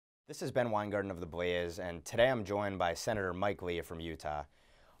This is Ben Weingarten of TheBlaze, and today I'm joined by Senator Mike Lee from Utah,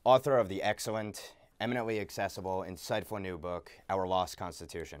 author of the excellent, eminently accessible, insightful new book, Our Lost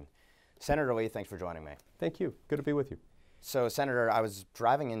Constitution. Senator Lee, thanks for joining me. Thank you. Good to be with you. So, Senator, I was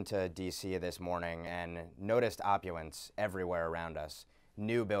driving into D.C. this morning and noticed opulence everywhere around us.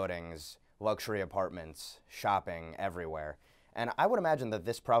 New buildings, luxury apartments, shopping everywhere. And I would imagine that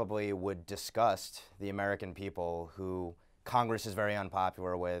this probably would disgust the American people who Congress is very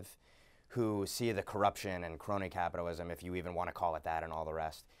unpopular with, who see the corruption and crony capitalism, if you even want to call it that, and all the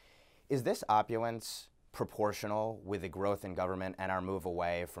rest. Is this opulence proportional with the growth in government and our move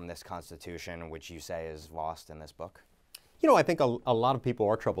away from this Constitution, which you say is lost in this book? You know, I think a lot of people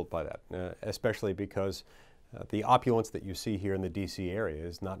are troubled by that, especially because the opulence that you see here in the D.C. area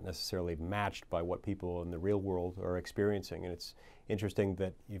is not necessarily matched by what people in the real world are experiencing. And it's interesting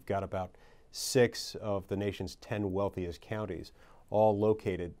that you've got about 6 of the nation's 10 wealthiest counties all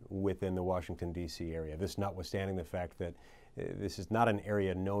located within the Washington, D.C. area. This notwithstanding the fact that this is not an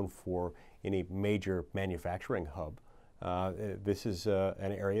area known for any major manufacturing hub. This is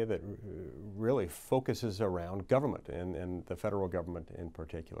an area that really focuses around government and the federal government in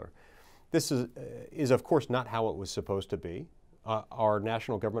particular. This is of course not how it was supposed to be. Our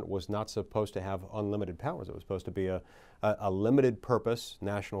national government was not supposed to have unlimited powers. It was supposed to be a limited purpose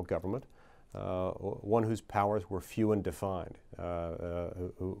national government, one whose powers were few and defined,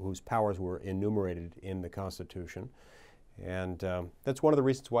 whose powers were enumerated in the Constitution. And that's one of the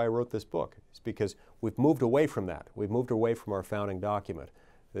reasons why I wrote this book. It's because we've moved away from that. We've moved away from our founding document,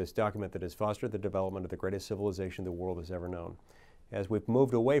 this document that has fostered the development of the greatest civilization the world has ever known. As we've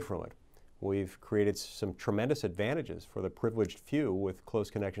moved away from it, we've created some tremendous advantages for the privileged few with close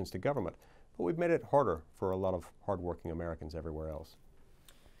connections to government, but we've made it harder for a lot of hardworking Americans everywhere else.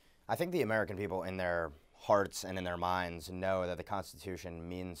 I think the American people in their hearts and in their minds know that the Constitution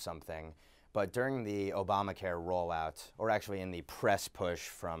means something. But during the Obamacare rollout, or actually in the press push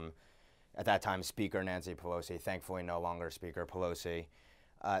from, at that time, Speaker Nancy Pelosi, thankfully no longer Speaker Pelosi,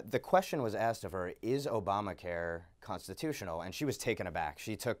 the question was asked of her, is Obamacare constitutional? And she was taken aback.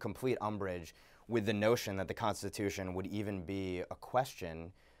 She took complete umbrage with the notion that the Constitution would even be a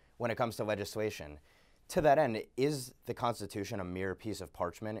question when it comes to legislation. To that end, is the Constitution a mere piece of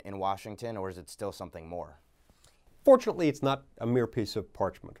parchment in Washington, or is it still something more? Fortunately, it's not a mere piece of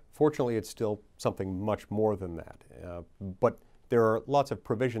parchment. Fortunately, it's still something much more than that. But there are lots of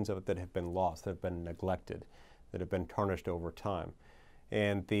provisions of it that have been lost, that have been neglected, that have been tarnished over time.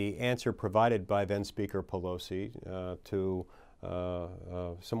 And the answer provided by then Speaker Pelosi to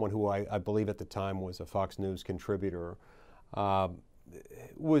someone who I believe at the time was a Fox News contributor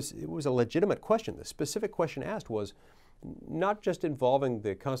was a legitimate question. The specific question asked was not just involving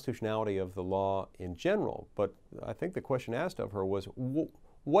the constitutionality of the law in general, but I think the question asked of her was,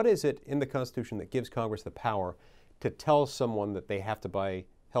 what is it in the Constitution that gives Congress the power to tell someone that they have to buy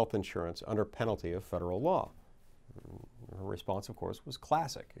health insurance under penalty of federal law? Her response, of course, was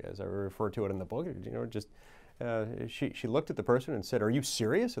classic, as I refer to it in the book. You know, she looked at the person and said, "Are you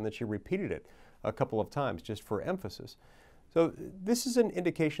serious?" And then she repeated it a couple of times just for emphasis. So this is an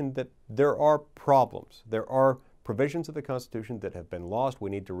indication that there are problems. There are provisions of the Constitution that have been lost. We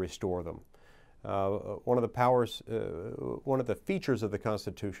need to restore them. One of the features of the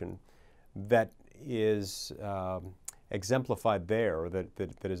Constitution that is exemplified there, or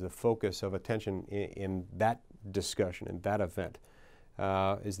that is the focus of attention in that discussion, in that event,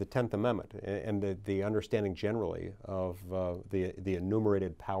 is the 10th Amendment and the understanding generally of the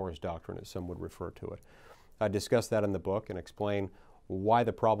enumerated powers doctrine, as some would refer to it. I discuss that in the book and explain why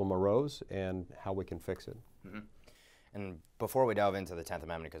the problem arose and how we can fix it. Mm-hmm. And before we delve into the 10th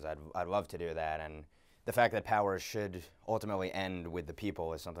Amendment, because I'd love to do that, and the fact that powers should ultimately end with the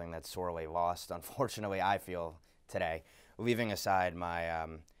people is something that's sorely lost, unfortunately, I feel today, leaving aside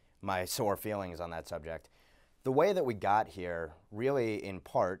my sore feelings on that subject. The way that we got here really, in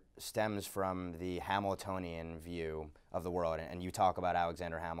part, stems from the Hamiltonian view of the world. And you talk about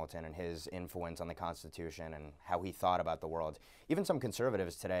Alexander Hamilton and his influence on the Constitution and how he thought about the world. Even some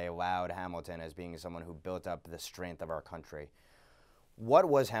conservatives today laud Hamilton as being someone who built up the strength of our country. What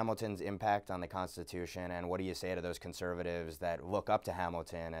was Hamilton's impact on the Constitution, and what do you say to those conservatives that look up to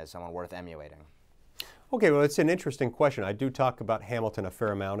Hamilton as someone worth emulating? Okay, well, it's an interesting question. I do talk about Hamilton a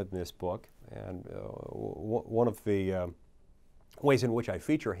fair amount in this book, and one of the ways in which I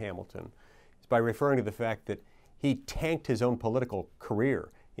feature Hamilton is by referring to the fact that he tanked his own political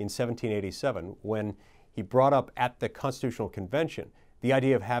career in 1787 when he brought up at the Constitutional Convention the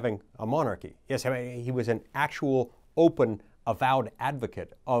idea of having a monarchy. Yes, I mean, he was an actual, open, avowed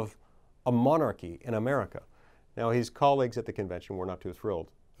advocate of a monarchy in America. Now, his colleagues at the convention were not too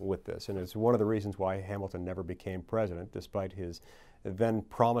thrilled with this, and it's one of the reasons why Hamilton never became president, despite his then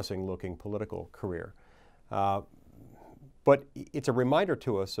promising-looking political career. But it's a reminder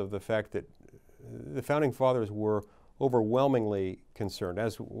to us of the fact that the Founding Fathers were overwhelmingly concerned,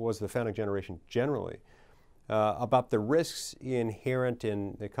 as was the founding generation generally, about the risks inherent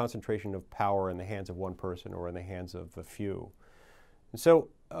in the concentration of power in the hands of one person or in the hands of the few. And so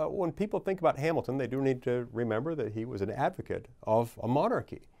when people think about Hamilton, they do need to remember that he was an advocate of a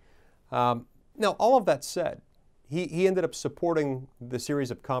monarchy. Now, all of that said, he ended up supporting the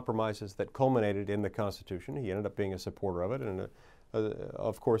series of compromises that culminated in the Constitution. He ended up being a supporter of it, and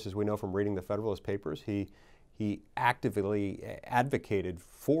of course, as we know from reading the Federalist Papers, he actively advocated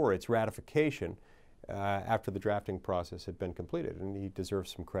for its ratification after the drafting process had been completed, and he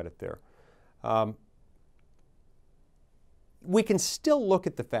deserves some credit there. We can still look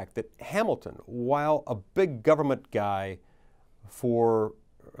at the fact that Hamilton, while a big government guy for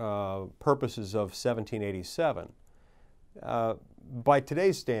purposes of 1787, by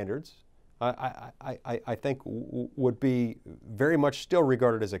today's standards, I think would be very much still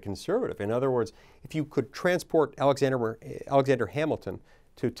regarded as a conservative. In other words, if you could transport Alexander Hamilton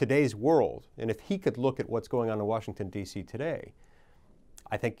to today's world, and if he could look at what's going on in Washington, D.C. today,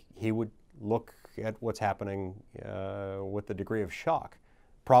 I think he would look at what's happening with a degree of shock.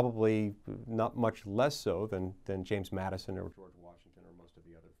 Probably not much less so than James Madison or George Washington or most of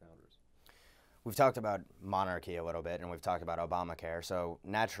the other founders. We've talked about monarchy a little bit, and we've talked about Obamacare, so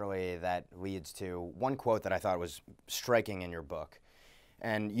naturally that leads to one quote that I thought was striking in your book.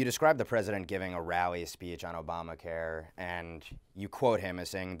 And you described the president giving a rally speech on Obamacare, and you quote him as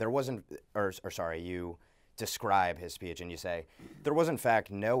saying, you describe his speech, and you say, there was in fact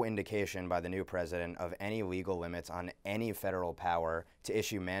no indication by the new president of any legal limits on any federal power to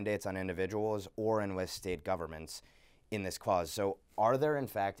issue mandates on individuals or enlist state governments in this clause. So are there in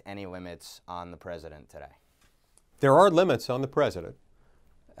fact any limits on the president today? There are limits on the president.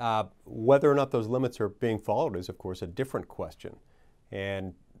 Whether or not those limits are being followed is, of course, a different question.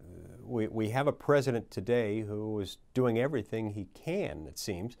 And we have a president today who is doing everything he can, it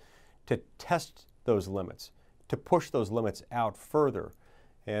seems, to test those limits, to push those limits out further.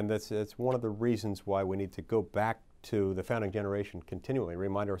 And that's one of the reasons why we need to go back to the founding generation continually,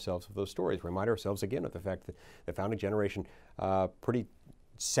 remind ourselves of those stories, remind ourselves again of the fact that the founding generation pretty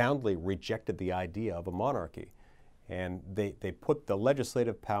soundly rejected the idea of a monarchy. And they put the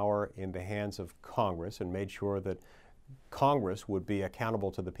legislative power in the hands of Congress and made sure that Congress would be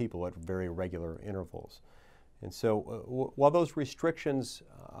accountable to the people at very regular intervals. And so while those restrictions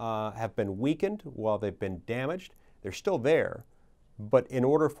have been weakened, while they've been damaged, they're still there. But in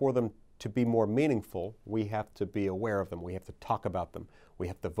order for them to be more meaningful, we have to be aware of them. We have to talk about them. We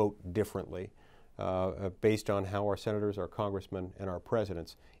have to vote differently based on how our senators, our congressmen, and our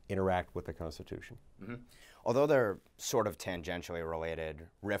presidents interact with the Constitution. Mm-hmm. Although they're sort of tangentially related,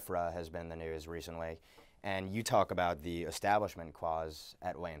 RFRA has been in the news recently, and you talk about the Establishment Clause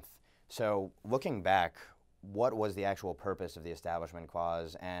at length. So looking back, what was the actual purpose of the Establishment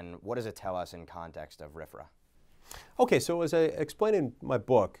Clause, and what does it tell us in context of RFRA? Okay, so as I explained in my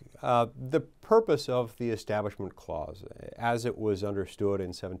book, the purpose of the Establishment Clause, as it was understood in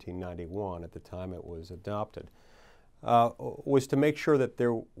 1791, at the time it was adopted, was to make sure that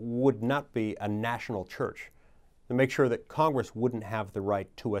there would not be a national church, to make sure that Congress wouldn't have the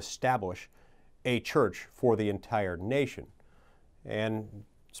right to establish a church for the entire nation, and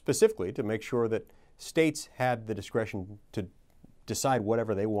specifically to make sure that states had the discretion to decide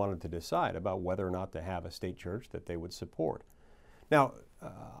whatever they wanted to decide about whether or not to have a state church that they would support. Now,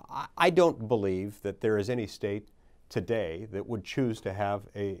 I don't believe that there is any state today that would choose to have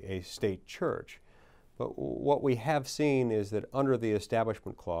a state church. But what we have seen is that under the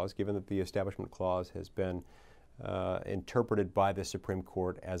Establishment Clause, given that the Establishment Clause has been interpreted by the Supreme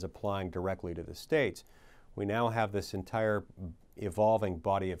Court as applying directly to the states, we now have this entire evolving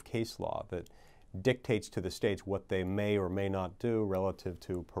body of case law that dictates to the states what they may or may not do relative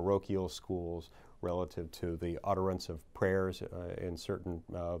to parochial schools, relative to the utterance of prayers in certain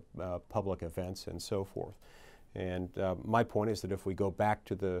public events, and so forth. And my point is that if we go back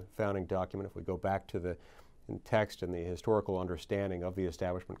to the founding document, if we go back to the text and the historical understanding of the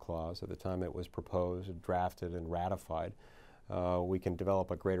Establishment Clause at the time it was proposed, drafted, and ratified, we can develop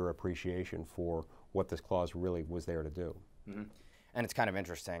a greater appreciation for what this clause really was there to do. Mm-hmm. And it's kind of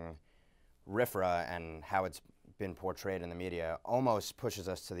interesting, RFRA and how it's been portrayed in the media almost pushes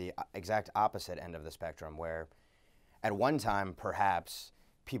us to the exact opposite end of the spectrum, where at one time, perhaps,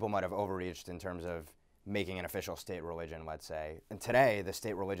 people might have overreached in terms of making an official state religion, let's say. And today, the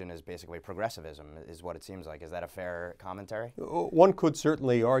state religion is basically progressivism, is what it seems like. Is that a fair commentary? One could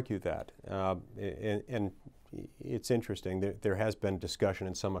certainly argue that. And it's interesting. There has been discussion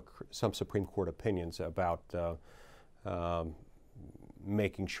in some Supreme Court opinions about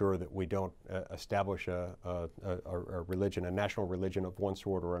making sure that we don't establish a religion, a national religion of one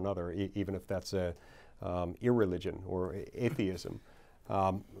sort or another, even if that's irreligion or atheism.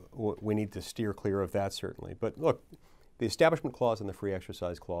 We need to steer clear of that, certainly. But look, the Establishment Clause and the Free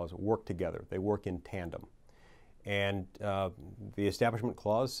Exercise Clause work together. They work in tandem. And the Establishment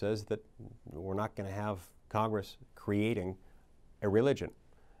Clause says that we're not going to have Congress creating a religion.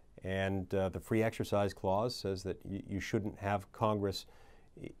 And the Free Exercise Clause says that you shouldn't have Congress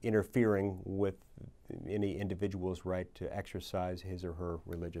interfering with any individual's right to exercise his or her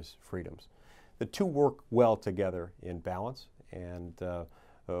religious freedoms. The two work well together in balance, and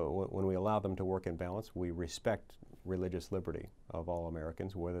when we allow them to work in balance, we respect religious liberty of all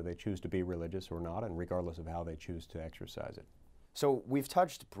Americans, whether they choose to be religious or not, and regardless of how they choose to exercise it. So we've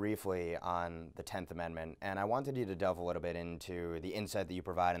touched briefly on the 10th Amendment, and I wanted you to delve a little bit into the insight that you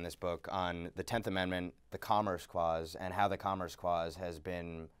provide in this book on the 10th Amendment, the Commerce Clause, and how the Commerce Clause has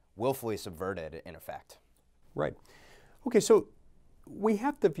been willfully subverted in effect. Right. Okay, so we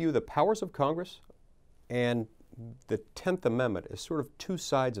have to view the powers of Congress and the 10th Amendment as sort of two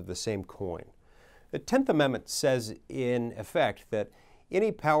sides of the same coin. The 10th Amendment says, in effect, that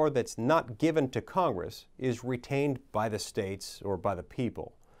any power that's not given to Congress is retained by the states or by the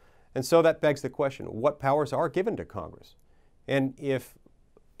people. And so that begs the question, what powers are given to Congress? And if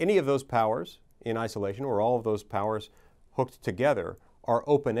any of those powers in isolation, or all of those powers hooked together, are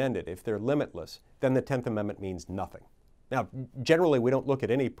open-ended, if they're limitless, then the 10th Amendment means nothing. Now, generally, we don't look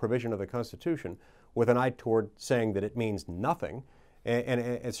at any provision of the Constitution with an eye toward saying that it means nothing, and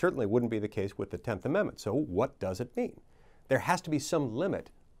it certainly wouldn't be the case with the 10th Amendment. So what does it mean? There has to be some limit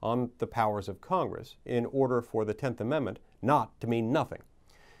on the powers of Congress in order for the 10th Amendment not to mean nothing.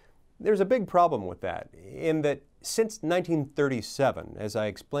 There's a big problem with that, in that since 1937, as I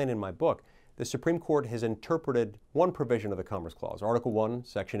explain in my book, the Supreme Court has interpreted one provision of the Commerce Clause, Article 1,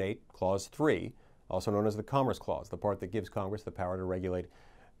 Section 8, Clause 3, also known as the Commerce Clause, the part that gives Congress the power to regulate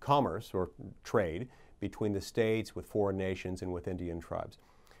commerce or trade between the states, with foreign nations, and with Indian tribes.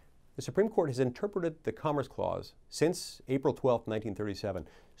 The Supreme Court has interpreted the Commerce Clause since April 12, 1937,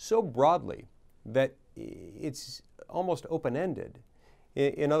 so broadly that it's almost open-ended.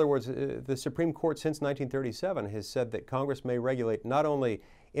 In other words, the Supreme Court since 1937 has said that Congress may regulate not only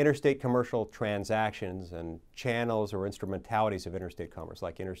interstate commercial transactions and channels or instrumentalities of interstate commerce,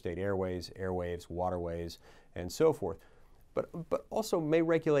 like interstate airways, airwaves, waterways, and so forth, but also may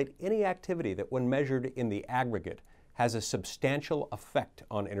regulate any activity that, when measured in the aggregate, has a substantial effect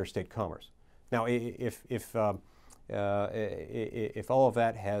on interstate commerce. Now, if all of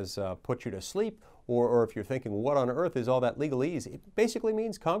that has put you to sleep, or if you're thinking, what on earth is all that legalese, it basically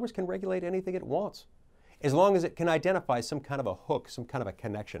means Congress can regulate anything it wants, as long as it can identify some kind of a hook, some kind of a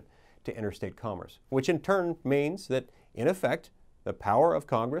connection to interstate commerce, which in turn means that, in effect, the power of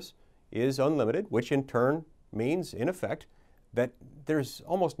Congress is unlimited, which in turn means, in effect, that there's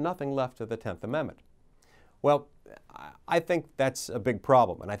almost nothing left of the 10th Amendment. Well, I think that's a big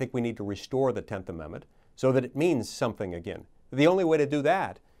problem, and I think we need to restore the 10th Amendment so that it means something again. The only way to do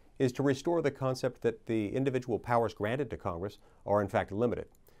that is to restore the concept that the individual powers granted to Congress are in fact limited.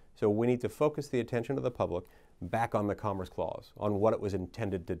 So we need to focus the attention of the public back on the Commerce Clause, on what it was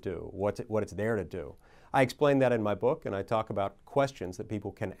intended to do, what it's there to do. I explain that in my book, and I talk about questions that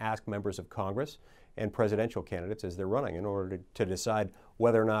people can ask members of Congress and presidential candidates as they're running in order to decide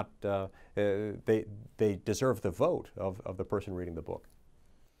whether or not they deserve the vote of the person reading the book.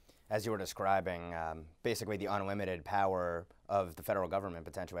 As you were describing, basically the unlimited power of the federal government,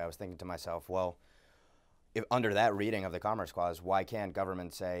 potentially, I was thinking to myself, well, if under that reading of the Commerce Clause, why can't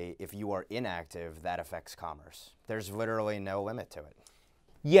government say, if you are inactive, that affects commerce? There's literally no limit to it.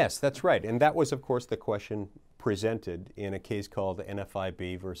 Yes, that's right. And that was, of course, the question presented in a case called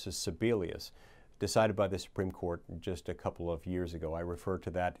NFIB versus Sebelius, decided by the Supreme Court just a couple of years ago. I refer to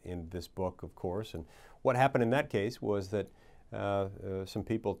that in this book, of course. And what happened in that case was that some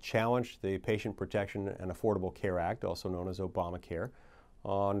people challenged the Patient Protection and Affordable Care Act, also known as Obamacare,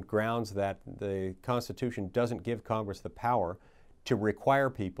 on grounds that the Constitution doesn't give Congress the power to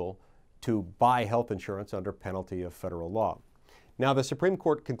require people to buy health insurance under penalty of federal law. Now, the Supreme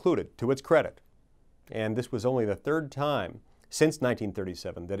Court concluded, to its credit, and this was only the third time since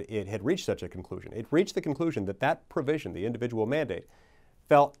 1937 that it had reached such a conclusion. It reached the conclusion that that provision, the individual mandate,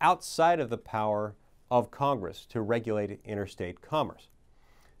 fell outside of the power of Congress to regulate interstate commerce.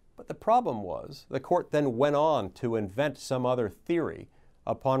 But the problem was the court then went on to invent some other theory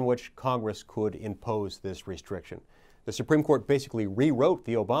upon which Congress could impose this restriction. The Supreme Court basically rewrote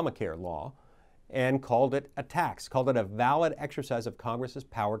the Obamacare law and called it a tax, called it a valid exercise of Congress's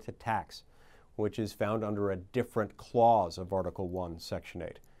power to tax, which is found under a different clause of Article 1, Section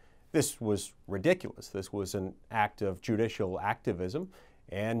 8. This was ridiculous. This was an act of judicial activism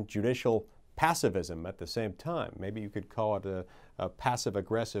and judicial passivism at the same time. Maybe you could call it a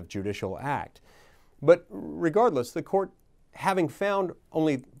passive-aggressive judicial act. But regardless, the court, having found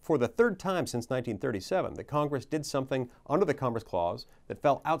only for the third time since 1937 that Congress did something under the Commerce Clause that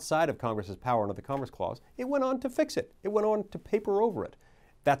fell outside of Congress's power under the Commerce Clause, it went on to fix it. It went on to paper over it.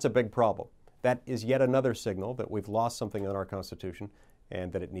 That's a big problem. That is yet another signal that we've lost something in our Constitution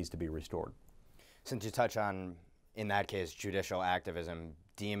and that it needs to be restored. Since you touch on, in that case, judicial activism,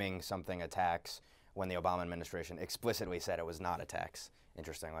 deeming something a tax when the Obama administration explicitly said it was not a tax,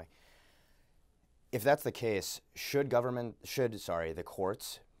 interestingly. If that's the case, should the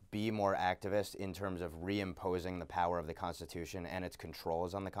courts be more activist in terms of reimposing the power of the Constitution and its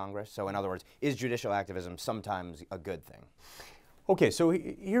controls on the Congress? So in other words, is judicial activism sometimes a good thing? Okay, so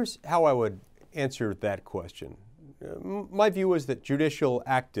here's how I would answer that question. My view is that judicial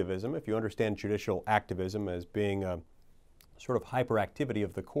activism, if you understand judicial activism as being a sort of hyperactivity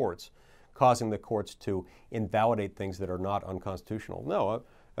of the courts, causing the courts to invalidate things that are not unconstitutional. No,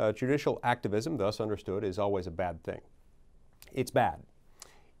 judicial activism, thus understood, is always a bad thing. It's bad.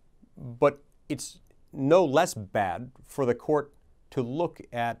 But it's no less bad for the court to look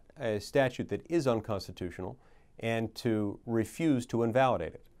at a statute that is unconstitutional and to refuse to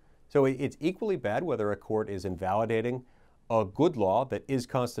invalidate it. So it's equally bad whether a court is invalidating a good law that is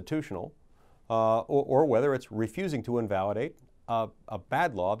constitutional or whether it's refusing to invalidate a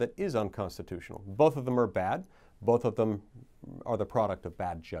bad law that is unconstitutional. Both of them are bad. Both of them are the product of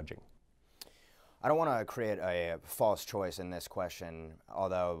bad judging. I don't want to create a false choice in this question,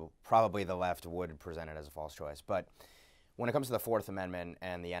 although probably the left would present it as a false choice. But when it comes to the Fourth Amendment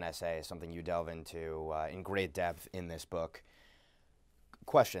and the NSA, something you delve into in great depth in this book,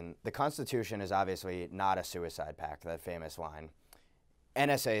 question, the Constitution is obviously not a suicide pact, that famous line.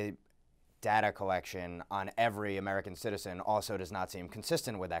 NSA data collection on every American citizen also does not seem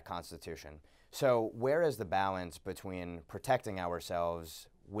consistent with that Constitution. So where is the balance between protecting ourselves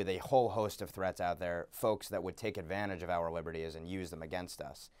with a whole host of threats out there, folks that would take advantage of our liberties and use them against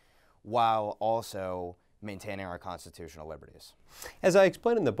us, while also maintaining our constitutional liberties? As I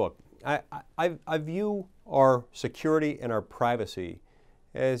explain in the book, I view our security and our privacy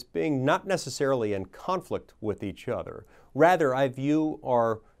as being not necessarily in conflict with each other. Rather, I view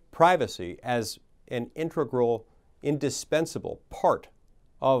our privacy as an integral, indispensable part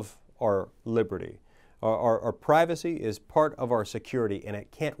of our liberty. Our privacy is part of our security, and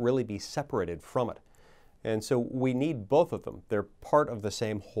it can't really be separated from it. And so we need both of them. They're part of the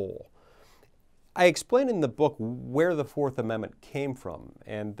same whole. I explain in the book where the Fourth Amendment came from,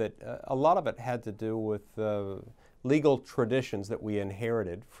 and that a lot of it had to do with legal traditions that we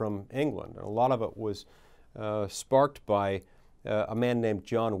inherited from England. And a lot of it was sparked by a man named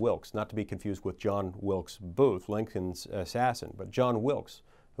John Wilkes, not to be confused with John Wilkes Booth, Lincoln's assassin, but John Wilkes,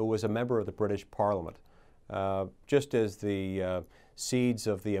 who was a member of the British Parliament. Just as the seeds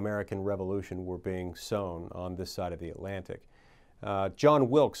of the American Revolution were being sown on this side of the Atlantic. John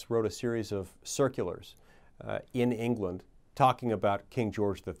Wilkes wrote a series of circulars in England talking about King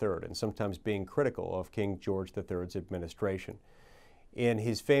George III and sometimes being critical of King George III's administration. In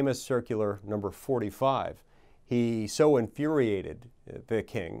his famous circular number 45, he so infuriated the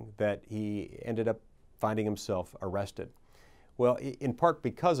king that he ended up finding himself arrested. Well, in part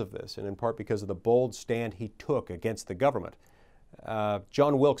because of this, and in part because of the bold stand he took against the government,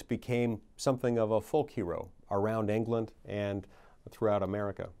 John Wilkes became something of a folk hero around England and throughout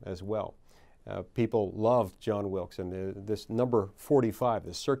America as well. People loved John Wilkes, and this number 45,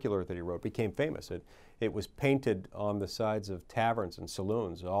 this circular that he wrote, became famous. It was painted on the sides of taverns and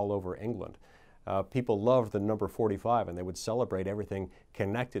saloons all over England. People loved the number 45, and they would celebrate everything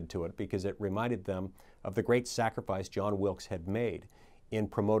connected to it because it reminded them of the great sacrifice John Wilkes had made in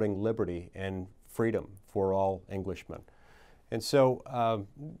promoting liberty and freedom for all Englishmen. And so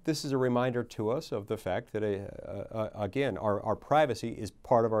this is a reminder to us of the fact that, again, our privacy is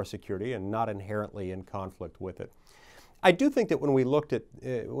part of our security and not inherently in conflict with it. I do think that when we look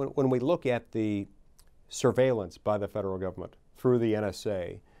at the surveillance by the federal government through the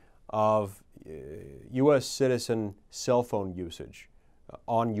NSA of U.S. citizen cell phone usage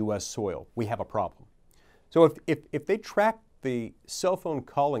on U.S. soil, we have a problem. So if they track the cell phone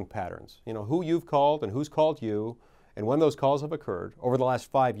calling patterns, you know, who you've called and who's called you, and when those calls have occurred over the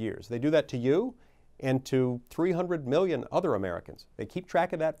last 5 years. They do that to you and to 300 million other Americans. They keep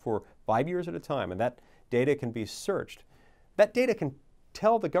track of that for 5 years at a time, and that data can be searched. That data can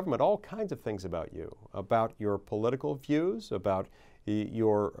tell the government all kinds of things about you, about your political views, about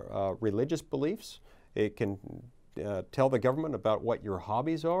your religious beliefs. It can tell the government about what your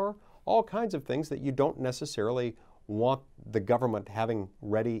hobbies are, all kinds of things that you don't necessarily want the government having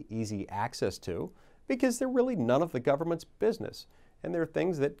ready, easy access to, because they're really none of the government's business. And they're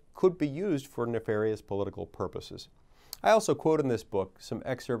things that could be used for nefarious political purposes. I also quote in this book some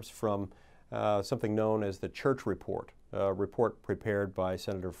excerpts from something known as the Church Report, a report prepared by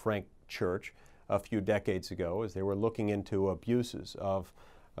Senator Frank Church a few decades ago as they were looking into abuses of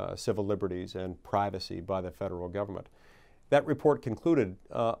civil liberties and privacy by the federal government. That report concluded,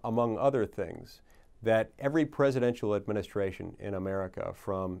 among other things, that every presidential administration in America,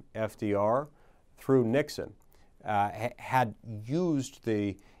 from FDR through Nixon, had used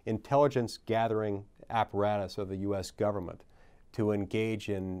the intelligence gathering apparatus of the U.S. government to engage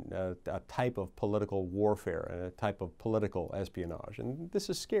in a type of political warfare and a type of political espionage. And this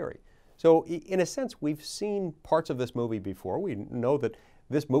is scary. So in a sense, we've seen parts of this movie before. We know that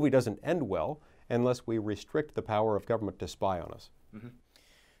this movie doesn't end well unless we restrict the power of government to spy on us. Mm-hmm.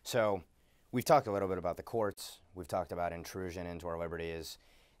 So we've talked a little bit about the courts. We've talked about intrusion into our liberties.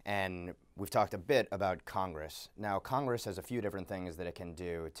 And we've talked a bit about Congress. Now, Congress has a few different things that it can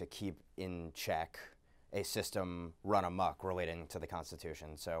do to keep in check a system run amok relating to the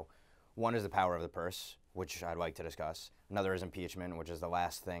Constitution. So one is the power of the purse, which I'd like to discuss. Another is impeachment, which is the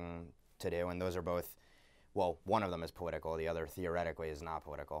last thing to do. And those are both, well, one of them is political. The other theoretically is not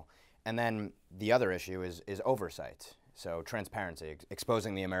political. And then the other issue is oversight. So transparency,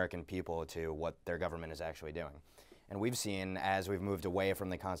 exposing the American people to what their government is actually doing. And we've seen, as we've moved away from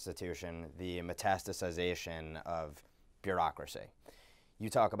the Constitution, the metastasization of bureaucracy. You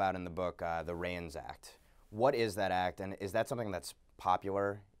talk about in the book the REINS Act. What is that act, and is that something that's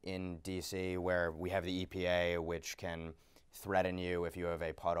popular in D.C., where we have the EPA, which can threaten you if you have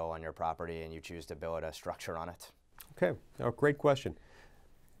a puddle on your property and you choose to build a structure on it? Okay, great question.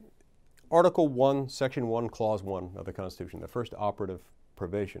 Article 1, Section 1, Clause 1 of the Constitution, the first operative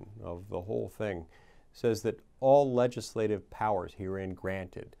provision of the whole thing, says that all legislative powers herein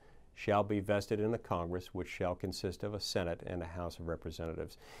granted shall be vested in a Congress which shall consist of a Senate and a House of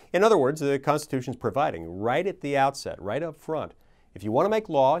Representatives. In other words, the Constitution is providing right at the outset, right up front, if you want to make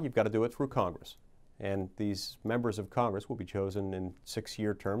law, you've got to do it through Congress. And these members of Congress will be chosen in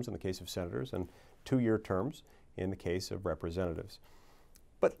 6-year terms in the case of senators and 2-year terms in the case of representatives.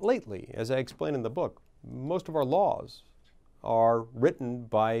 But lately, as I explain in the book, most of our laws are written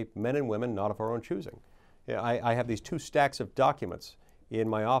by men and women not of our own choosing. I have these 2 stacks of documents in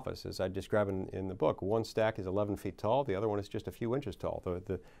my office, as I describe in the book. One stack is 11 feet tall, the other one is just a few inches tall.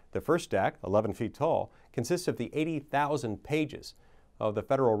 The first stack, 11 feet tall, consists of the 80,000 pages of the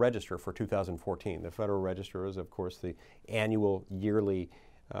Federal Register for 2014. The Federal Register is, of course, the annual, yearly,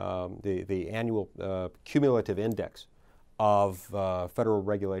 the annual cumulative index of federal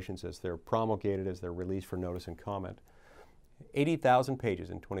regulations as they're promulgated, as they're released for notice and comment. 80,000 pages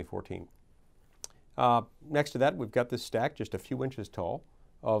in 2014. Next to that, we've got this stack, just a few inches tall,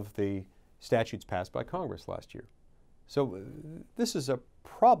 of the statutes passed by Congress last year. So this is a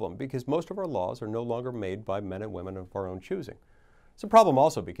problem because most of our laws are no longer made by men and women of our own choosing. It's a problem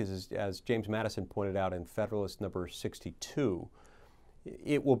also because, as James Madison pointed out in Federalist number 62,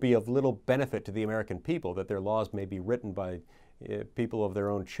 it will be of little benefit to the American people that their laws may be written by people of their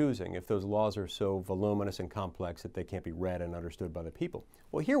own choosing if those laws are so voluminous and complex that they can't be read and understood by the people.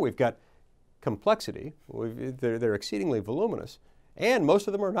 Well, here we've got complexity. They're exceedingly voluminous, and most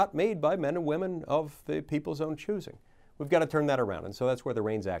of them are not made by men and women of the people's own choosing. We've got to turn that around, and so that's where the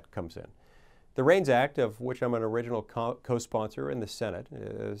REINS Act comes in. The REINS Act, of which I'm an original co-sponsor in the Senate,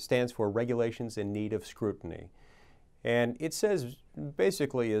 stands for Regulations in Need of Scrutiny. And it says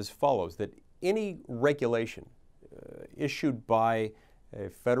basically as follows, that any regulation issued by a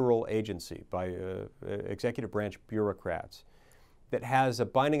federal agency, by executive branch bureaucrats, that has a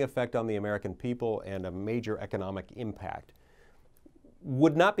binding effect on the American people and a major economic impact,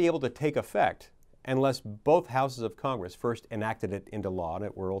 would not be able to take effect unless both houses of Congress first enacted it into law and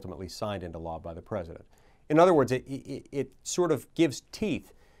it were ultimately signed into law by the President. In other words, it sort of gives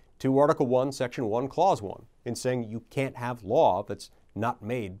teeth to Article 1, Section 1, Clause 1 in saying you can't have law that's not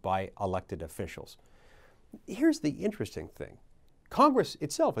made by elected officials. Here's the interesting thing. Congress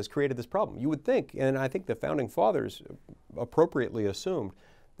itself has created this problem. You would think, and I think the Founding Fathers appropriately assumed,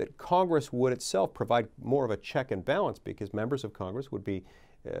 that Congress would itself provide more of a check and balance because members of Congress would be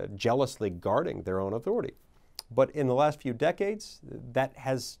jealously guarding their own authority. But in the last few decades, that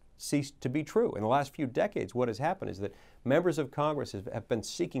has ceased to be true. In the last few decades, what has happened is that members of Congress have been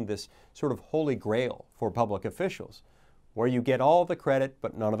seeking this sort of holy grail for public officials, where you get all the credit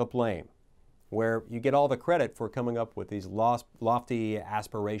but none of the blame, where you get all the credit for coming up with these lofty,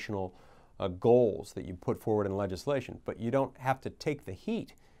 aspirational goals that you put forward in legislation, but you don't have to take the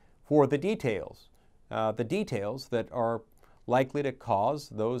heat for the details that are likely to cause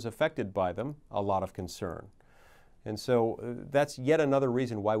those affected by them a lot of concern. And so that's yet another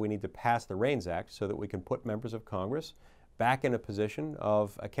reason why we need to pass the REINS Act, so that we can put members of Congress back in a position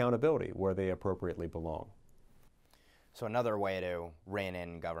of accountability where they appropriately belong. So another way to rein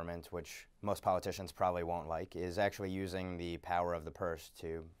in government, which most politicians probably won't like, is actually using the power of the purse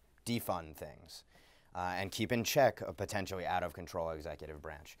to defund things and keep in check a potentially out-of-control executive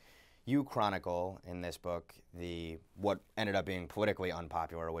branch. You chronicle in this book what ended up being politically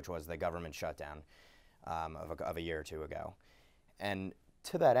unpopular, which was the government shutdown of a year or two ago. And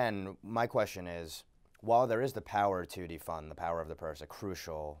to that end, my question is, while there is the power to defund, the power of the purse, a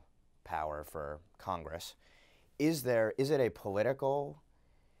crucial power for Congress, is it a political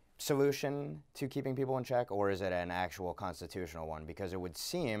solution to keeping people in check, or is it an actual constitutional one? Because it would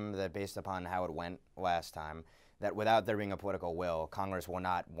seem that, based upon how it went last time, that without there being a political will, Congress will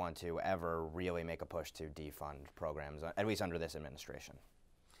not want to ever really make a push to defund programs, at least under this administration.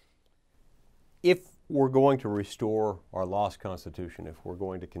 If we're going to restore our lost Constitution, if we're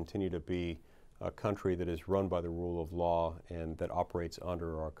going to continue to be a country that is run by the rule of law and that operates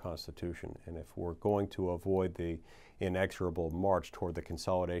under our Constitution, and if we're going to avoid the inexorable march toward the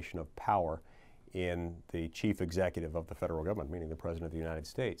consolidation of power in the chief executive of the federal government, meaning the President of the United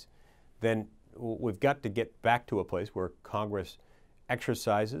States, then we've got to get back to a place where Congress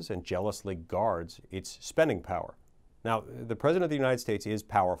exercises and jealously guards its spending power. Now, the President of the United States is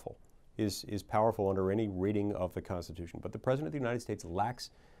powerful, is powerful under any reading of the Constitution, but the President of the United States lacks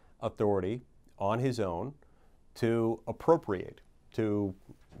authority on his own to appropriate, to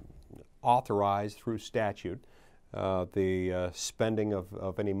authorize through statute the spending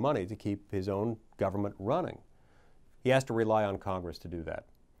of any money to keep his own government running. He has to rely on Congress to do that.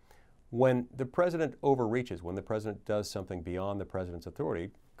 When the President overreaches, when the President does something beyond the President's authority,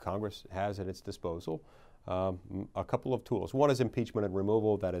 Congress has at its disposal a couple of tools. One is impeachment and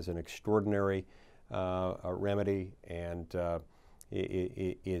removal. That is an extraordinary remedy, and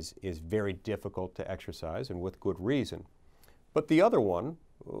is very difficult to exercise, and with good reason. But the other one,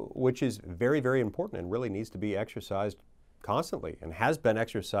 which is very, very important and really needs to be exercised constantly and has been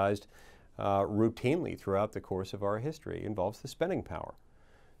exercised routinely throughout the course of our history, involves the spending power.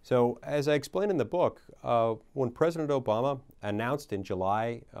 So, as I explain in the book, when President Obama announced in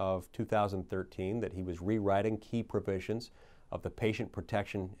July of 2013 that he was rewriting key provisions of the Patient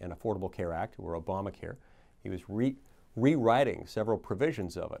Protection and Affordable Care Act, or Obamacare, he was rewriting several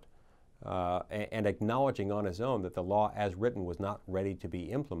provisions of it and acknowledging on his own that the law as written was not ready to be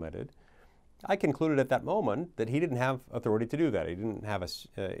implemented. I concluded at that moment that he didn't have authority to do that. He didn't have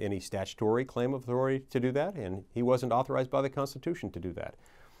any statutory claim of authority to do that, and he wasn't authorized by the Constitution to do that.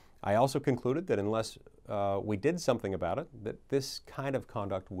 I also concluded that unless we did something about it, that this kind of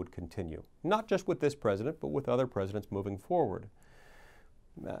conduct would continue, not just with this president, but with other presidents moving forward.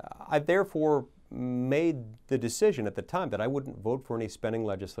 I therefore made the decision at the time that I wouldn't vote for any spending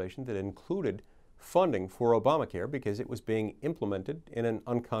legislation that included funding for Obamacare, because it was being implemented in an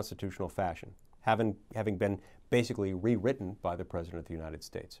unconstitutional fashion, having been basically rewritten by the President of the United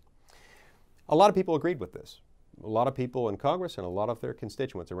States. A lot of people agreed with this. A lot of people in Congress and a lot of their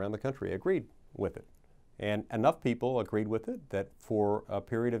constituents around the country agreed with it. And enough people agreed with it that for a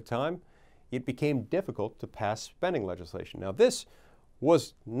period of time it became difficult to pass spending legislation. Now, this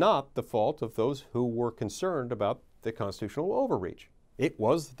was not the fault of those who were concerned about the constitutional overreach. It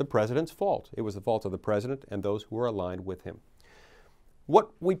was the president's fault. It was the fault of the president and those who were aligned with him.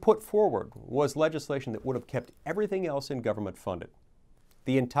 What we put forward was legislation that would have kept everything else in government funded.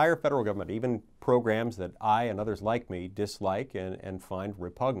 The entire federal government, even programs that I and others like me dislike and find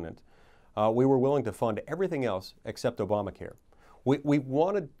repugnant, we were willing to fund everything else except Obamacare. We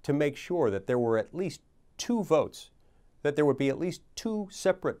wanted to make sure that there were at least two votes, that there would be at least two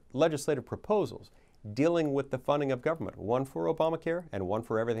separate legislative proposals dealing with the funding of government, one for Obamacare and one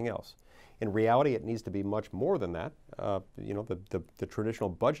for everything else. In reality, it needs to be much more than that. The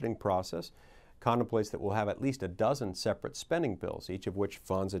traditional budgeting process contemplates that we'll have at least a dozen separate spending bills, each of which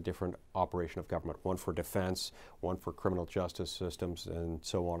funds a different operation of government, one for defense, one for criminal justice systems, and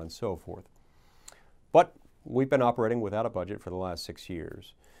so on and so forth. But we've been operating without a budget for the last 6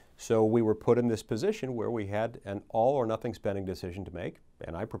 years. So we were put in this position where we had an all or nothing spending decision to make,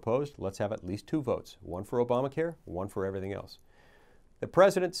 and I proposed, let's have at least 2 votes, one for Obamacare, one for everything else. The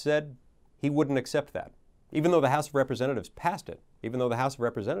president said he wouldn't accept that, even though the House of Representatives passed it, even though the House of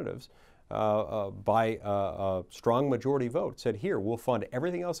Representatives, by a strong majority vote, said, here, we'll fund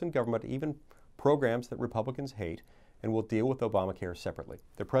everything else in government, even programs that Republicans hate, and we'll deal with Obamacare separately.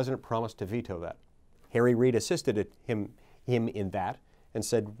 The president promised to veto that. Harry Reid assisted him in that and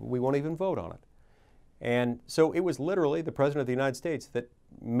said, we won't even vote on it. And so it was literally the President of the United States that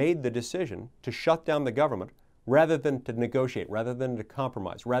made the decision to shut down the government rather than to negotiate, rather than to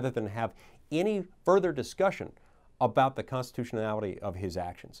compromise, rather than have any further discussion about the constitutionality of his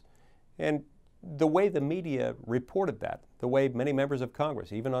actions. And the way the media reported that, the way many members of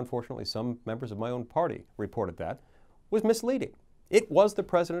Congress, even unfortunately some members of my own party reported that, was misleading. It was the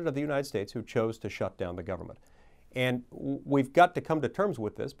President of the United States who chose to shut down the government. And we've got to come to terms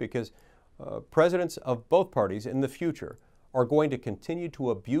with this because presidents of both parties in the future are going to continue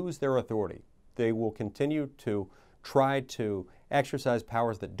to abuse their authority. They will continue to try to exercise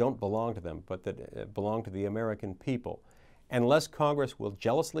powers that don't belong to them, but that belong to the American people, unless Congress will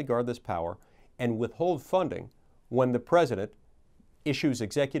jealously guard this power and withhold funding when the president issues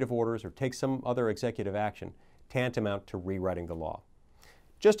executive orders or takes some other executive action tantamount to rewriting the law.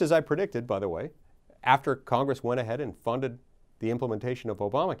 Just as I predicted, by the way, after Congress went ahead and funded the implementation of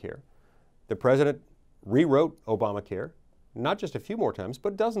Obamacare, the president rewrote Obamacare, not just a few more times,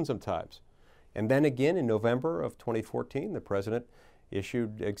 but dozens of times. And then again in November of 2014, the president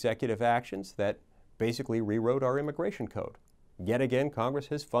issued executive actions that basically rewrote our immigration code. Yet again, Congress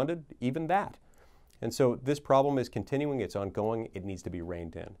has funded even that. And so this problem is continuing, it's ongoing, it needs to be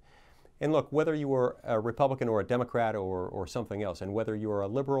reined in. And look, whether you are a Republican or a Democrat or something else, and whether you are a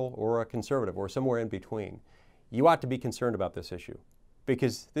liberal or a conservative or somewhere in between, you ought to be concerned about this issue.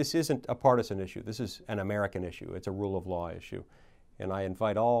 Because this isn't a partisan issue. This is an American issue. It's a rule of law issue. And I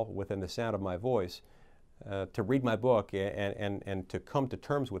invite all within the sound of my voice to read my book and to come to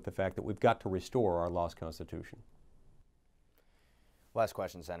terms with the fact that we've got to restore our lost Constitution. Last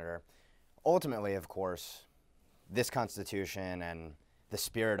question, Senator. Ultimately, of course, this Constitution and the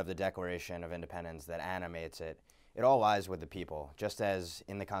spirit of the Declaration of Independence that animates it, it all lies with the people. Just as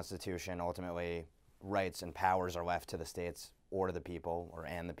in the Constitution, ultimately, rights and powers are left to the states or to the people,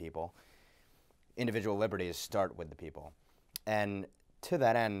 and the people, individual liberties start with the people. And to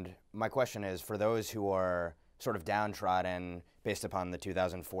that end, my question is, for those who are sort of downtrodden based upon the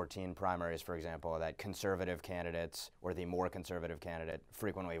 2014 primaries, for example, that conservative candidates or the more conservative candidate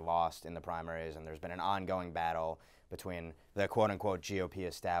frequently lost in the primaries, and there's been an ongoing battle between the quote-unquote GOP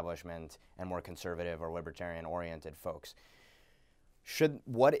establishment and more conservative or libertarian-oriented folks.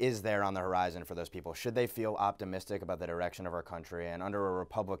 What is there on the horizon for those people? Should they feel optimistic about the direction of our country? And under a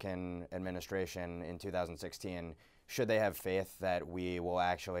Republican administration in 2016, should they have faith that we will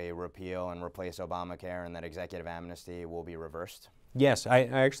actually repeal and replace Obamacare and that executive amnesty will be reversed? Yes, I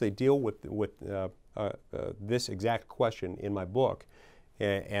actually deal with this exact question in my book.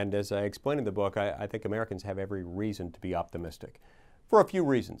 And as I explain in the book, I think Americans have every reason to be optimistic for a few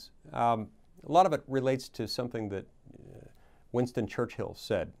reasons. A lot of it relates to something that Winston Churchill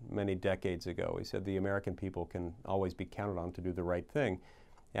said many decades ago. He said the American people can always be counted on to do the right thing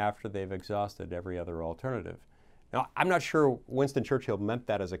after they've exhausted every other alternative. Now, I'm not sure Winston Churchill meant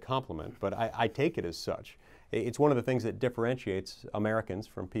that as a compliment, but I take it as such. It's one of the things that differentiates Americans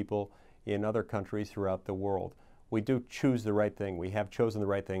from people in other countries throughout the world. We do choose the right thing. We have chosen the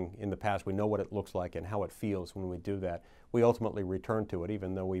right thing in the past. We know what it looks like and how it feels when we do that. We ultimately return to it,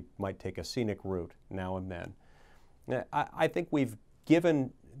 even though we might take a scenic route now and then. I think we've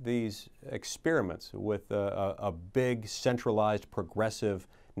given these experiments with a big, centralized, progressive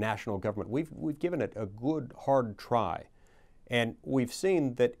national government, we've given it a good, hard try. And we've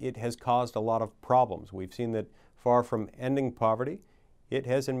seen that it has caused a lot of problems. We've seen that far from ending poverty, it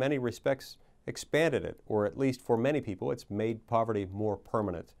has in many respects expanded it, or at least for many people, it's made poverty more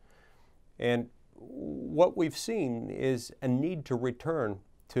permanent. And what we've seen is a need to return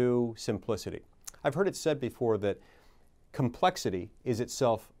to simplicity. I've heard it said before that complexity is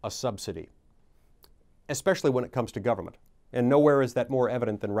itself a subsidy, especially when it comes to government. And nowhere is that more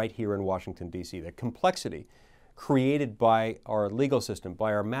evident than right here in Washington, D.C. The complexity created by our legal system,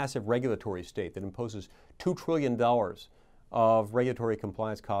 by our massive regulatory state that imposes $2 trillion of regulatory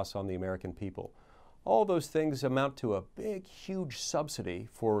compliance costs on the American people. All those things amount to a big, huge subsidy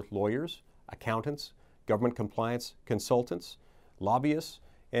for lawyers, accountants, government compliance consultants, lobbyists,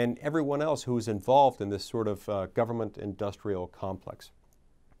 and everyone else who is involved in this sort of government-industrial complex.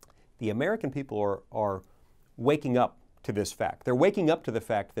 The American people are waking up to this fact. They're waking up to the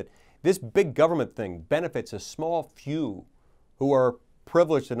fact that this big government thing benefits a small few who are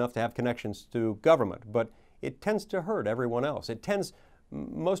privileged enough to have connections to government, but it tends to hurt everyone else. It tends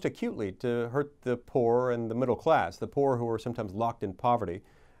most acutely to hurt the poor and the middle class, the poor who are sometimes locked in poverty,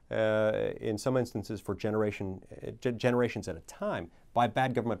 in some instances for generations at a time, by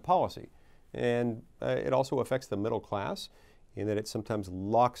bad government policy. And it also affects the middle class in that it sometimes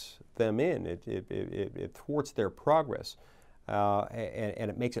locks them in. It thwarts their progress, and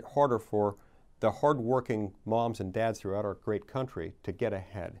it makes it harder for the hardworking moms and dads throughout our great country to get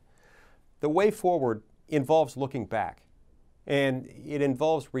ahead. The way forward involves looking back, and it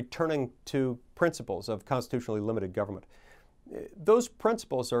involves returning to principles of constitutionally limited government. Those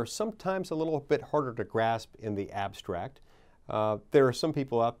principles are sometimes a little bit harder to grasp in the abstract. There are some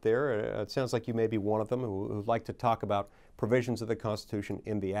people out there, it sounds like you may be one of them, who like to talk about provisions of the Constitution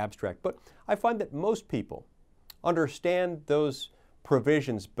in the abstract. But I find that most people understand those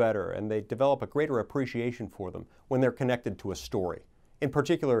provisions better, and they develop a greater appreciation for them when they're connected to a story. In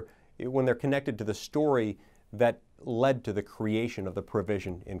particular, when they're connected to the story that led to the creation of the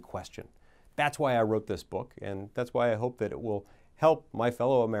provision in question. That's why I wrote this book, and that's why I hope that it will help my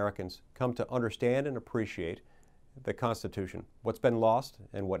fellow Americans come to understand and appreciate the Constitution, what's been lost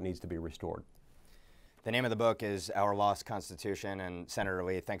and what needs to be restored. The name of the book is Our Lost Constitution, and Senator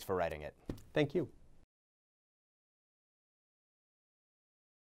Lee, thanks for writing it. Thank you.